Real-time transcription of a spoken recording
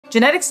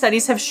Genetic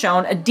studies have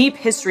shown a deep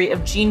history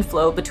of gene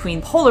flow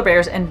between polar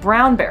bears and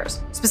brown bears,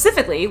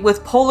 specifically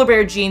with polar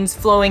bear genes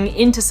flowing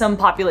into some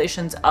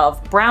populations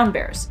of brown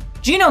bears.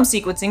 Genome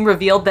sequencing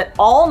revealed that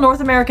all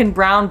North American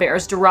brown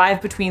bears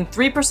derive between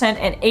 3%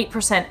 and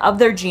 8% of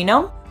their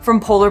genome from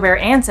polar bear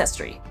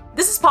ancestry.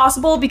 This is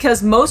possible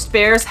because most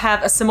bears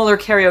have a similar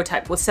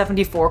karyotype with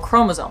 74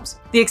 chromosomes.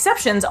 The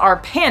exceptions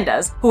are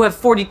pandas, who have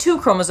 42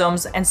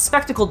 chromosomes, and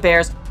spectacled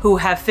bears, who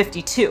have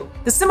 52.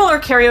 The similar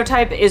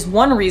karyotype is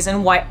one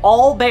reason why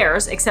all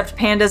bears, except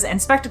pandas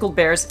and spectacled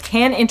bears,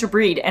 can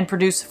interbreed and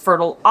produce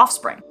fertile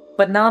offspring.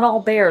 But not all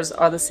bears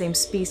are the same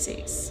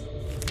species.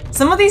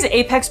 Some of these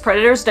apex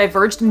predators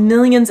diverged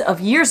millions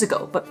of years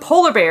ago, but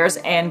polar bears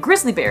and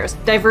grizzly bears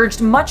diverged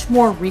much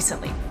more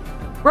recently.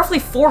 Roughly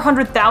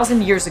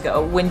 400,000 years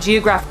ago, when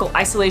geographical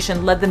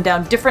isolation led them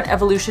down different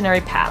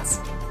evolutionary paths.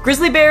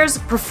 Grizzly bears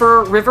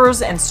prefer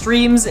rivers and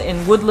streams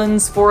in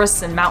woodlands,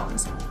 forests, and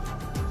mountains.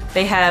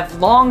 They have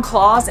long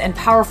claws and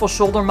powerful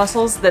shoulder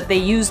muscles that they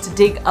use to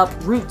dig up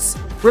roots,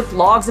 rip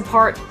logs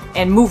apart,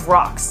 and move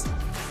rocks.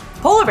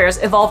 Polar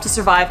bears evolved to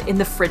survive in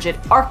the frigid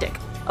Arctic.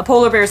 A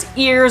polar bear's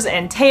ears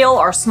and tail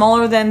are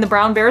smaller than the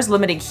brown bear's,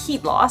 limiting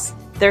heat loss.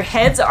 Their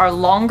heads are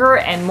longer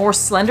and more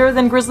slender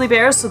than grizzly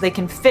bears, so they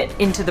can fit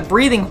into the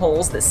breathing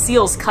holes that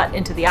seals cut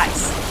into the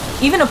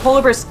ice. Even a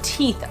polar bear's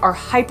teeth are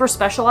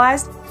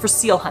hyper-specialized for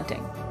seal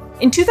hunting.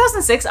 In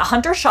 2006, a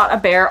hunter shot a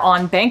bear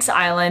on Banks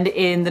Island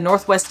in the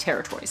Northwest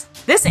Territories.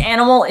 This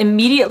animal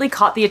immediately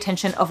caught the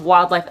attention of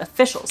wildlife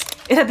officials.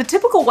 It had the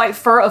typical white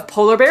fur of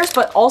polar bears,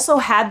 but also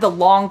had the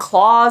long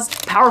claws,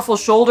 powerful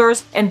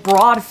shoulders, and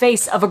broad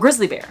face of a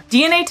grizzly bear.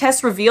 DNA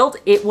tests revealed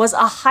it was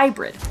a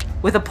hybrid,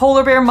 with a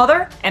polar bear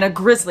mother and a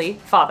grizzly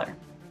father.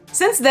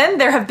 Since then,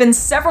 there have been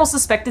several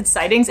suspected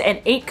sightings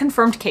and 8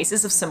 confirmed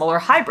cases of similar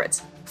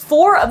hybrids.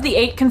 4 of the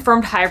 8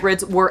 confirmed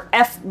hybrids were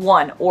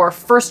F1, or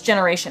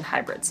first-generation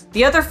hybrids.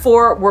 The other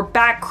 4 were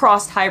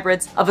backcrossed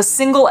hybrids of a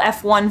single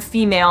F1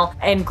 female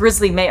and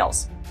grizzly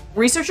males.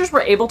 Researchers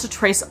were able to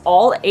trace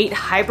all 8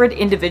 hybrid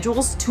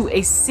individuals to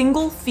a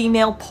single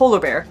female polar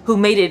bear who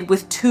mated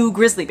with 2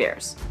 grizzly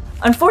bears.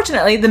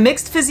 Unfortunately, the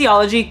mixed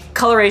physiology,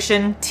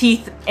 coloration,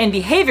 teeth, and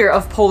behavior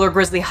of polar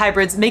grizzly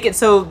hybrids make it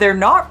so they're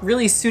not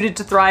really suited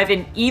to thrive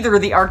in either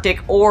the Arctic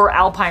or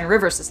alpine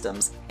river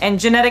systems, and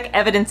genetic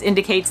evidence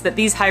indicates that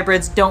these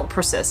hybrids don't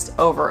persist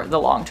over the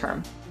long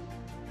term.